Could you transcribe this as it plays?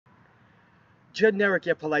Generic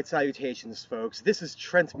yet polite salutations, folks. This is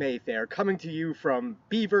Trent Mayfair coming to you from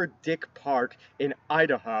Beaver Dick Park in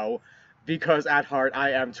Idaho, because at heart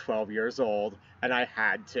I am 12 years old, and I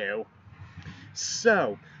had to.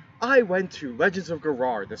 So, I went to Legends of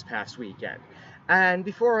Gerrar this past weekend, and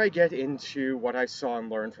before I get into what I saw and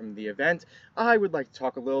learned from the event, I would like to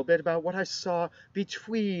talk a little bit about what I saw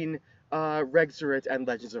between Rexburg and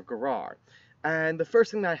Legends of Gerrar. And the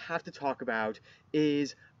first thing that I have to talk about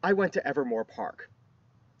is I went to Evermore Park.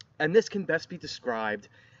 And this can best be described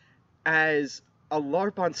as a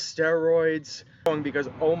LARP on steroids, because,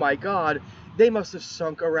 oh my god, they must have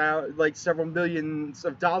sunk around like several millions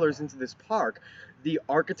of dollars into this park. The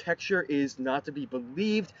architecture is not to be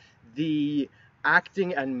believed. The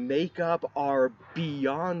acting and makeup are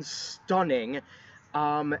beyond stunning.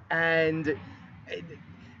 And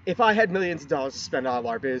if I had millions of dollars to spend on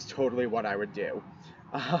LARP, it is totally what I would do.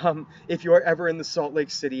 If you're ever in the Salt Lake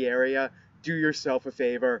City area, do yourself a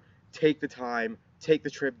favor, take the time, take the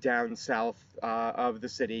trip down south of the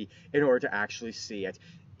city in order to actually see it.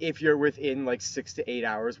 If you're within like 6 to 8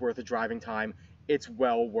 hours worth of driving time, it's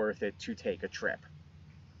well worth it to take a trip.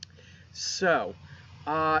 So,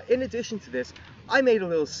 in addition to this, I made a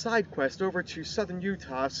little side quest over to southern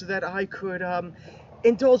Utah so that I could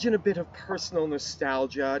indulge in a bit of personal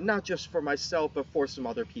nostalgia, not just for myself, but for some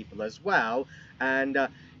other people as well. And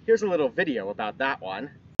here's a little video about that one.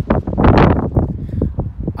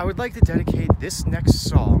 I would like to dedicate this next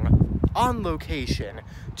song, on location,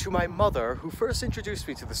 to my mother, who first introduced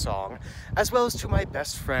me to the song, as well as to my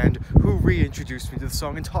best friend, who reintroduced me to the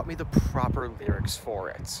song and taught me the proper lyrics for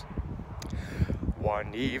it.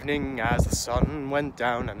 One evening as the sun went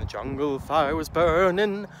down and the jungle fire was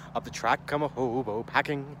burning, up the track come a hobo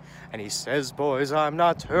packing, and he says, "Boys, I'm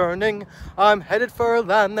not turning, I'm headed for a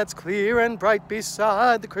land that's clear and bright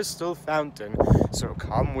beside the crystal fountain. So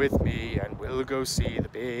come with me and we'll go see the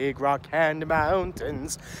Big Rock Candy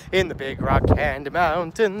Mountains. In the Big Rock Candy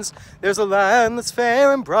Mountains, there's a land that's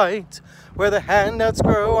fair and bright, where the handouts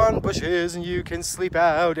grow on bushes and you can sleep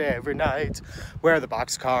out every night, where the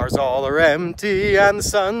boxcars all are empty and the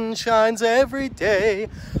sun shines every day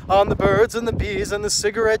on the birds and the bees and the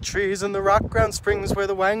cigarette trees and the rock ground springs where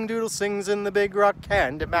the wangdoodle sings in the Big Rock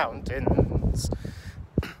Candy Mountains.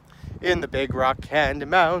 In the Big Rock Candy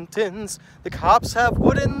Mountains, the cops have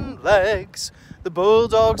wooden legs, the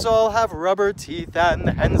bulldogs all have rubber teeth, and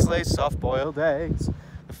the hens lay soft-boiled eggs.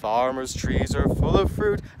 The farmers' trees are full of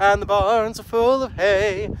fruit, and the barns are full of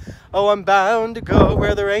hay. Oh, I'm bound to go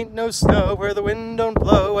where there ain't no snow, where the wind don't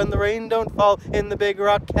blow and the rain don't fall, in the Big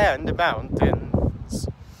Rock Candy Mountains.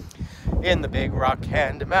 In the Big Rock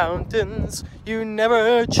Candy Mountains, you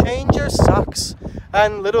never change your socks,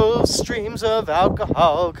 and little streams of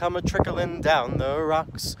alcohol come a-trickling down the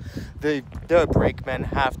rocks. The brakemen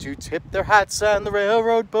have to tip their hats, and the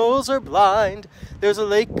railroad bulls are blind. There's a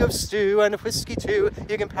lake of stew and a whiskey too.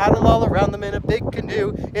 You can paddle all around them in a big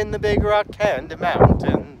canoe in the Big Rock Candy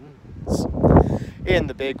Mountains. In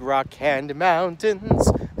the Big Rock Candy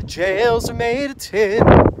Mountains, the jails are made of tin,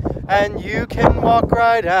 and you can walk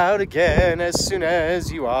right out again as soon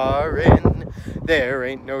as you are in. There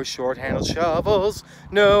ain't no short-handled shovels,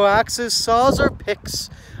 no axes, saws, or picks.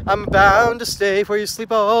 I'm bound to stay where you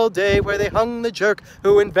sleep all day, where they hung the jerk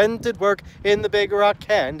who invented work in the Big Rock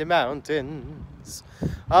Candy Mountains.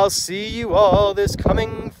 I'll see you all this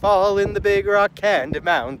coming fall in the Big Rock Candy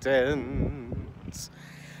Mountains.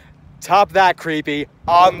 Top that, creepy,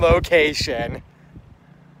 on location.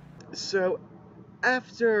 So,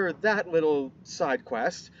 after that little side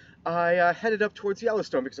quest, I headed up towards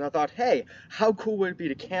Yellowstone because I thought, hey, how cool would it be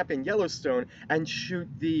to camp in Yellowstone and shoot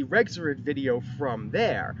the Rexburg video from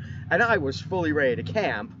there? And I was fully ready to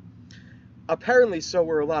camp. Apparently so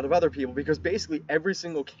were a lot of other people, because basically every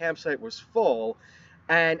single campsite was full.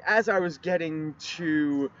 And as I was getting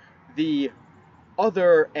to the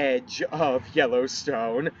other edge of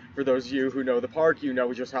Yellowstone, for those of you who know the park, you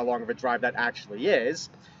know just how long of a drive that actually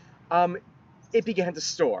is, it began to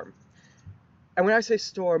storm. And when I say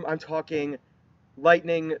storm, I'm talking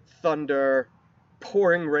lightning, thunder,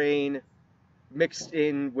 pouring rain, mixed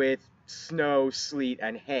in with snow, sleet,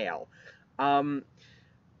 and hail. I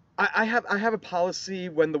have a policy: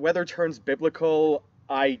 when the weather turns biblical,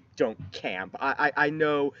 I don't camp. I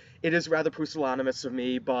know it is rather pusillanimous of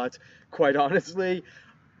me, but quite honestly,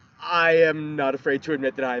 I am not afraid to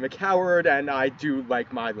admit that I am a coward, and I do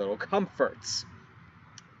like my little comforts.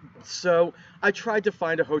 So I tried to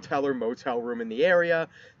find a hotel or motel room in the area.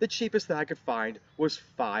 The cheapest that I could find was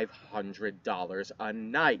 $500 a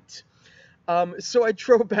night. So I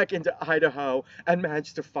drove back into Idaho and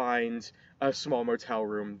managed to find a small motel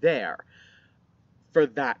room there for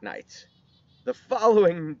that night. The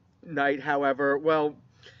following night, however, well,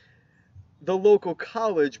 the local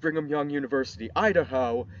college, Brigham Young University,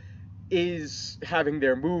 Idaho, is having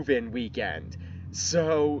their move-in weekend.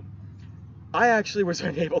 So I actually was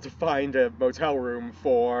unable to find a motel room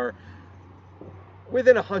for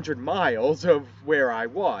within 100 miles of where I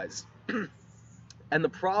was. And the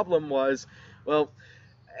problem was, well,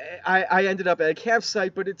 I ended up at a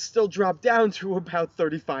campsite, but it still dropped down to about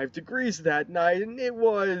 35 degrees that night, and it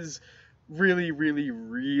was really, really,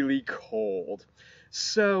 really cold.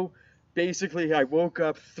 So basically, I woke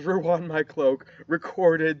up, threw on my cloak,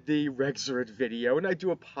 recorded the Rexburg video, and I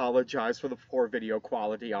do apologize for the poor video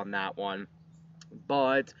quality on that one.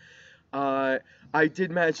 But uh, I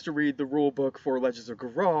did manage to read the rulebook for Legends of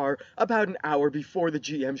Gerrar about an hour before the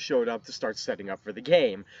GM showed up to start setting up for the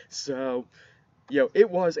game. So, it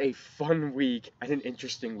was a fun week and an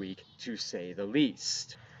interesting week, to say the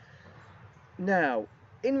least. Now,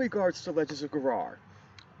 in regards to Legends of Gerrar,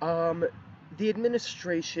 the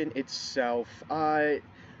administration itself,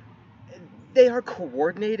 they are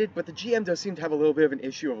coordinated, but the GM does seem to have a little bit of an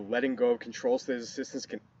issue of letting go of control so that his assistants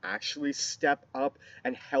can actually step up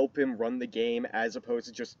and help him run the game as opposed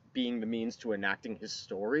to just being the means to enacting his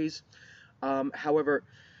stories. However,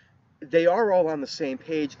 they are all on the same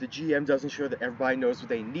page. The GM does ensure that everybody knows what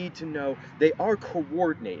they need to know. They are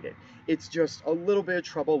coordinated. It's just a little bit of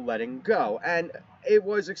trouble letting go. And it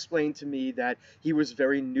was explained to me that he was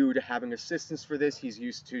very new to having assistance for this. He's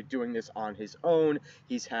used to doing this on his own.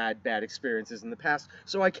 He's had bad experiences in the past.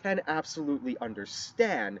 So I can absolutely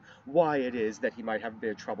understand why it is that he might have a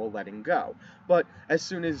bit of trouble letting go. But as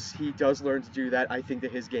soon as he does learn to do that, I think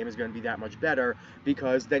that his game is going to be that much better,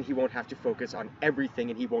 because then he won't have to focus on everything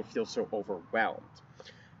and he won't feel so overwhelmed.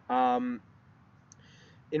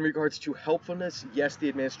 In regards to helpfulness, yes, the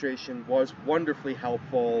administration was wonderfully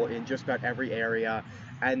helpful in just about every area,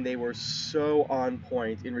 and they were so on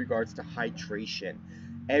point in regards to hydration.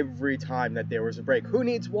 Every time that there was a break, who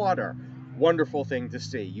needs water? Wonderful thing to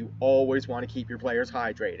see. You always want to keep your players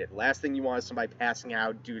hydrated. Last thing you want is somebody passing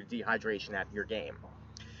out due to dehydration at your game.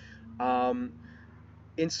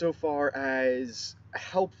 Insofar as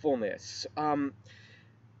helpfulness,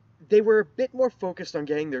 they were a bit more focused on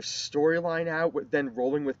getting their storyline out than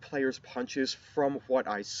rolling with players' punches from what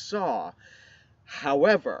I saw.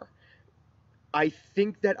 However, I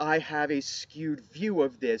think that I have a skewed view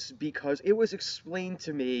of this because it was explained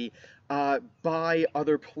to me by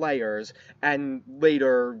other players and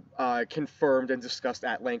later confirmed and discussed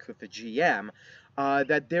at length with the GM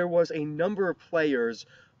that there was a number of players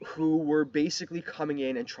who were basically coming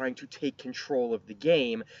in and trying to take control of the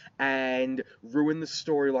game and ruin the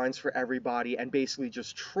storylines for everybody and basically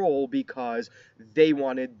just troll because they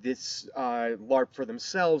wanted this LARP for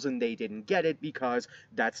themselves and they didn't get it because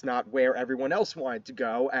that's not where everyone else wanted to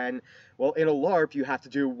go. And well, in a LARP, you have to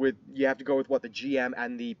go with what the GM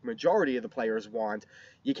and the majority of the players want.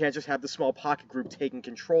 You can't just have the small pocket group taking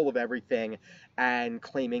control of everything and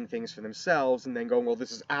claiming things for themselves and then going, well,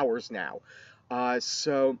 this is ours now.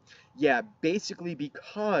 So, yeah, basically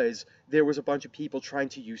because there was a bunch of people trying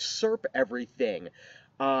to usurp everything,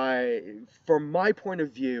 from my point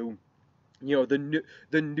of view,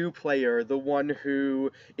 the new player, the one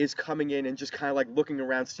who is coming in and just kind of like looking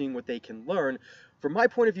around, seeing what they can learn, from my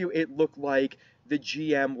point of view, it looked like the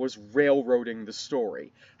GM was railroading the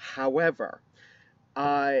story. However,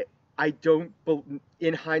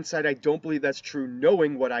 in hindsight, I don't believe that's true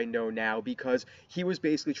knowing what I know now, because he was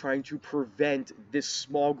basically trying to prevent this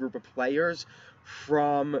small group of players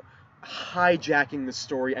from hijacking the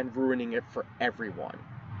story and ruining it for everyone.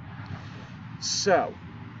 So,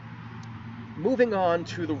 moving on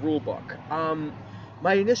to the rulebook.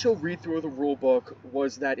 My initial read-through of the rulebook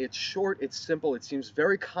was that it's short, it's simple, it seems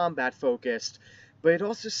very combat-focused, but it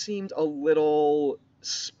also seemed a little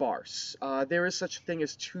sparse. There is such a thing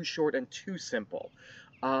as too short and too simple.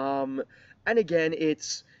 And again,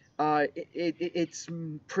 it's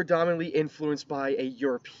predominantly influenced by a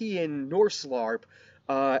European Norse LARP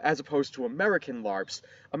as opposed to American LARPs.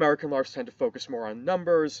 American LARPs tend to focus more on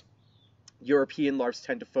numbers. European LARPs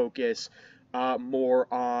tend to focus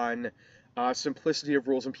more on simplicity of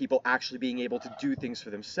rules and people actually being able to do things for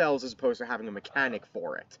themselves as opposed to having a mechanic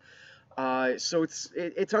for it. So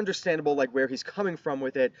it's understandable like where he's coming from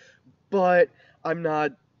with it, but I'm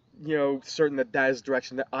not certain that that is the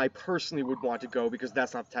direction that I personally would want to go, because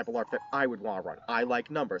that's not the type of LARP that I would want to run. I like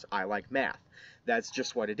numbers, I like math. That's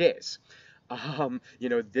just what it is.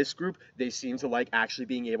 This group, they seem to like actually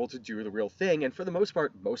being able to do the real thing, and for the most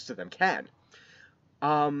part, most of them can.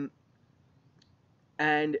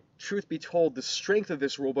 And truth be told, the strength of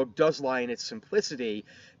this rulebook does lie in its simplicity,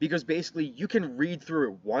 because basically you can read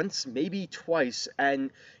through it once, maybe twice, and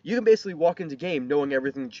you can basically walk into game knowing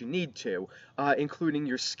everything that you need to, including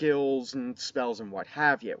your skills and spells and what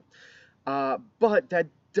have you. But that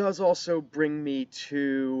does also bring me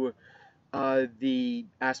to the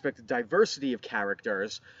aspect of diversity of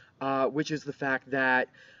characters, which is the fact that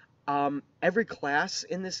every class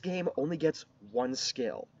in this game only gets one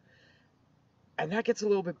skill. And that gets a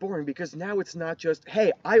little bit boring, because now it's not just,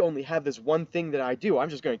 hey, I only have this one thing that I do, I'm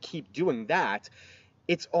just going to keep doing that.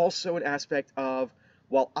 It's also an aspect of,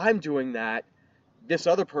 while I'm doing that, this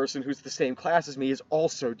other person who's the same class as me is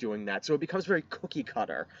also doing that. So it becomes very cookie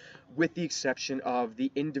cutter, with the exception of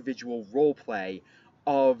the individual role play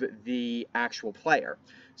of the actual player.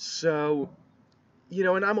 So, you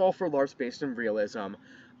know, and I'm all for LARPs based in realism.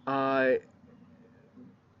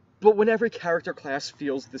 But when every character class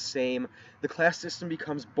feels the same, the class system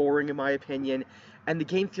becomes boring in my opinion, and the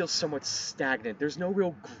game feels somewhat stagnant. There's no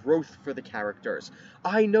real growth for the characters.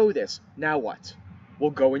 I know this. Now what?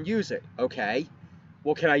 We'll go and use it. Okay.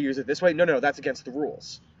 Well, can I use it this way? No, that's against the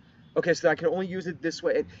rules. Okay, so I can only use it this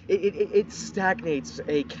way. It stagnates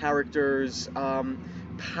a character's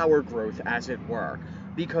power growth, as it were.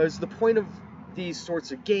 Because the point of these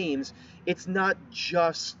sorts of games, it's not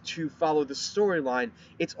just to follow the storyline,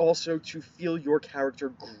 it's also to feel your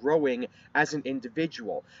character growing as an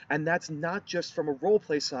individual. And that's not just from a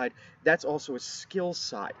roleplay side, that's also a skill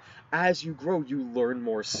side. As you grow, you learn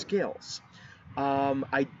more skills.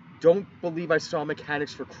 I don't believe I saw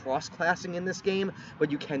mechanics for cross-classing in this game,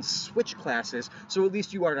 but you can switch classes, so at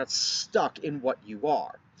least you are not stuck in what you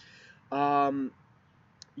are.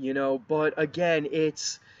 You know, but again,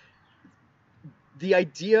 it's... the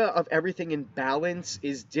idea of everything in balance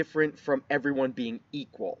is different from everyone being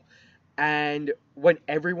equal. And when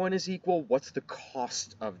everyone is equal, what's the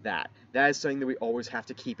cost of that? That is something that we always have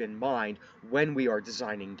to keep in mind when we are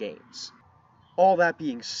designing games. All that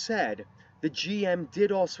being said, the GM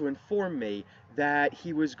did also inform me that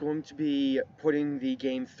he was going to be putting the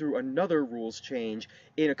game through another rules change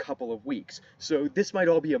in a couple of weeks. So this might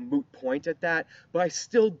all be a moot point at that, but I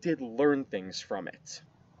still did learn things from it.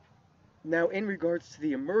 Now, in regards to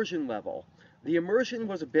the immersion level, the immersion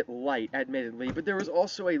was a bit light, admittedly, but there was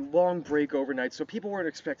also a long break overnight, so people weren't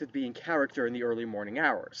expected to be in character in the early morning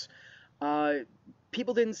hours.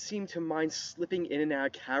 People didn't seem to mind slipping in and out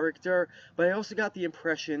of character, but I also got the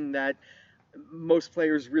impression that most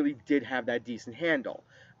players really did have that decent handle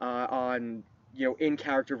on, you know, in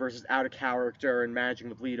character versus out of character and managing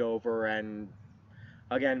the bleed over, and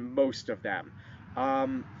again, most of them.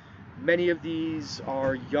 Many of these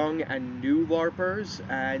are young and new LARPers,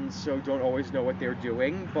 and so don't always know what they're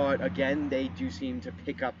doing, but again, they do seem to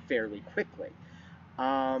pick up fairly quickly.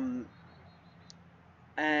 And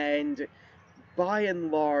by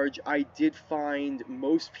and large, I did find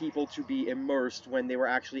most people to be immersed when they were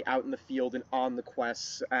actually out in the field and on the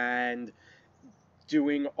quests and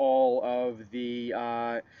doing all of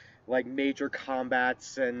the like major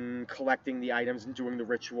combats and collecting the items and doing the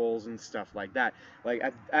rituals and stuff like that. Like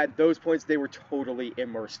at those points, they were totally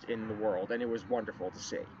immersed in the world, and it was wonderful to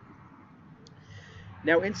see.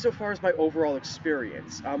 Now, insofar as my overall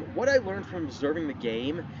experience, what I learned from observing the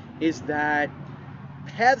game is that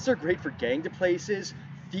paths are great for getting to places,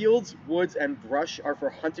 fields, woods, and brush are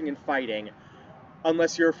for hunting and fighting,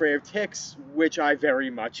 unless you're afraid of ticks, which I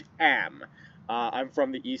very much am. I'm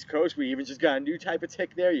from the East Coast. We even just got a new type of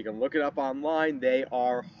tick there. You can look it up online. They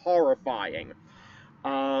are horrifying.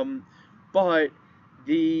 But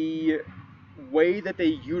the way that they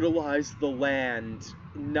utilize the land,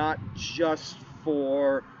 not just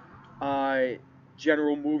for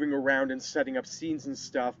general moving around and setting up scenes and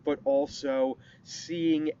stuff, but also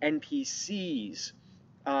seeing NPCs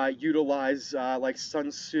utilize like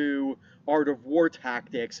Sun Tzu art of war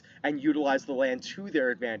tactics and utilize the land to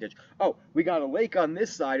their advantage. Oh, we got a lake on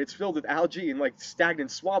this side, it's filled with algae and like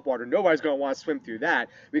stagnant swamp water, nobody's going to want to swim through that.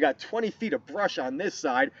 We got 20 feet of brush on this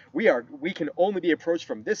side, we can only be approached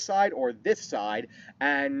from this side or this side,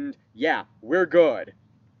 and yeah, we're good.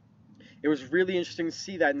 It was really interesting to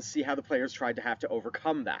see that and see how the players tried to have to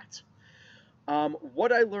overcome that.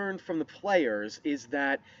 What I learned from the players is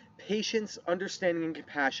that patience, understanding, and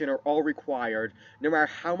compassion are all required, no matter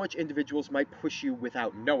how much individuals might push you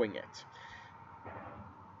without knowing it.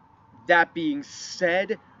 That being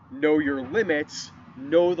said, know your limits,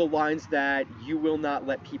 know the lines that you will not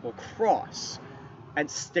let people cross,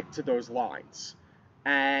 and stick to those lines.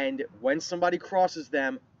 And when somebody crosses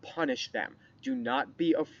them, punish them. Do not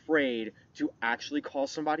be afraid to actually call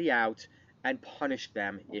somebody out and punish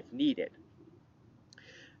them if needed.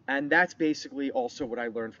 And that's basically also what I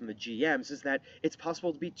learned from the GMs, is that it's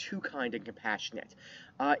possible to be too kind and compassionate.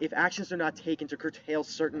 If actions are not taken to curtail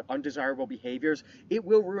certain undesirable behaviors, it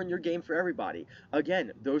will ruin your game for everybody.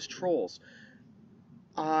 Again, those trolls.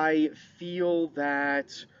 I feel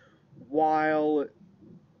that while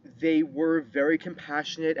they were very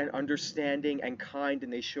compassionate and understanding and kind,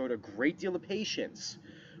 and they showed a great deal of patience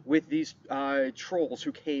with these trolls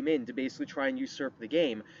who came in to basically try and usurp the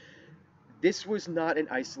game, this was not an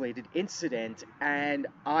isolated incident, and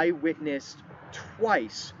I witnessed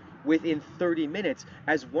twice within 30 minutes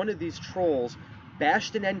as one of these trolls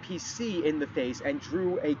bashed an NPC in the face and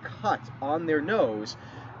drew a cut on their nose,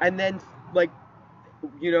 and then, like,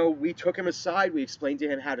 we took him aside, we explained to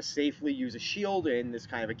him how to safely use a shield in this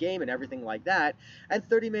kind of a game and everything like that, and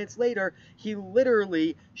 30 minutes later, he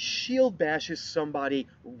literally shield bashes somebody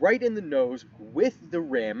right in the nose with the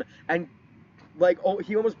rim, and, like, oh,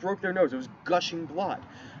 he almost broke their nose. It was gushing blood.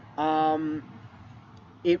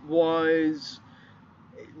 It was,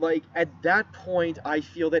 like, at that point, I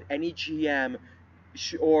feel that any GM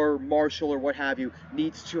or marshal or what have you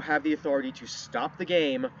needs to have the authority to stop the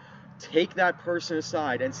game, take that person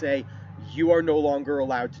aside, and say, you are no longer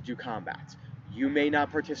allowed to do combat. You may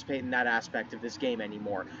not participate in that aspect of this game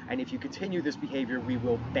anymore, and if you continue this behavior, we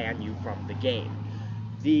will ban you from the game.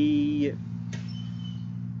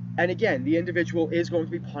 And again, the individual is going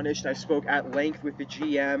to be punished. I spoke at length with the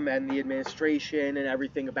GM and the administration and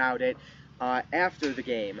everything about it after the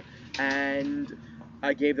game, and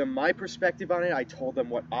I gave them my perspective on it. I told them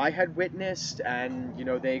what I had witnessed, and,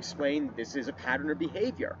 they explained this is a pattern of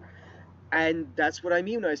behavior. And that's what I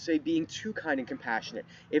mean when I say being too kind and compassionate.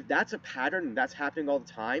 If that's a pattern and that's happening all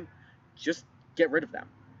the time, just get rid of them.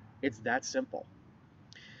 It's that simple.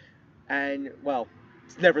 And, well,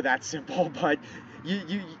 it's never that simple, but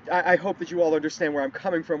I hope that you all understand where I'm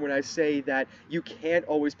coming from when I say that you can't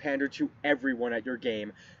always pander to everyone at your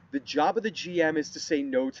game. The job of the GM is to say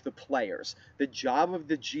no to the players. The job of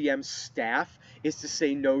the GM staff is to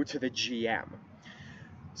say no to the GM.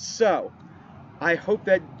 So, I hope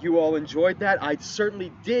that you all enjoyed that. I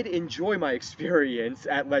certainly did enjoy my experience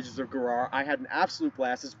at Legends of Gerrar. I had an absolute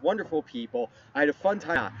blast. It's wonderful people. I had a fun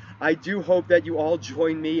time. I do hope that you all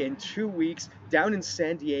join me in 2 weeks down in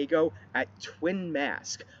San Diego at Twin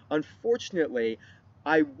Mask. Unfortunately,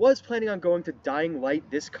 I was planning on going to Dying Light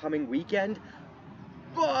this coming weekend,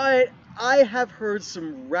 but I have heard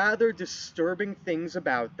some rather disturbing things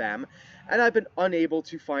about them, and I've been unable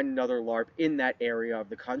to find another LARP in that area of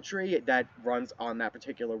the country that runs on that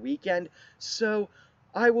particular weekend, so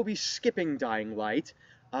I will be skipping Dying Light,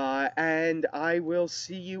 and I will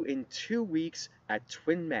see you in 2 weeks at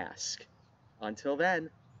Twin Mask. Until then.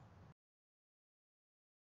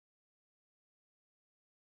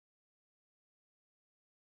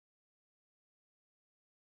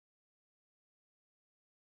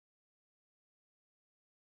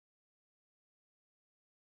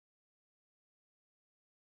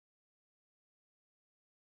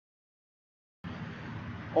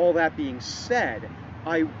 All that being said,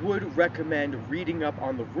 I would recommend reading up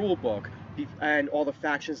on the rulebook and all the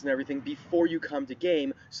factions and everything before you come to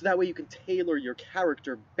game, so that way you can tailor your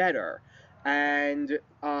character better and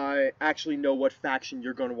actually know what faction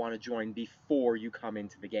you're going to want to join before you come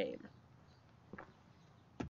into the game.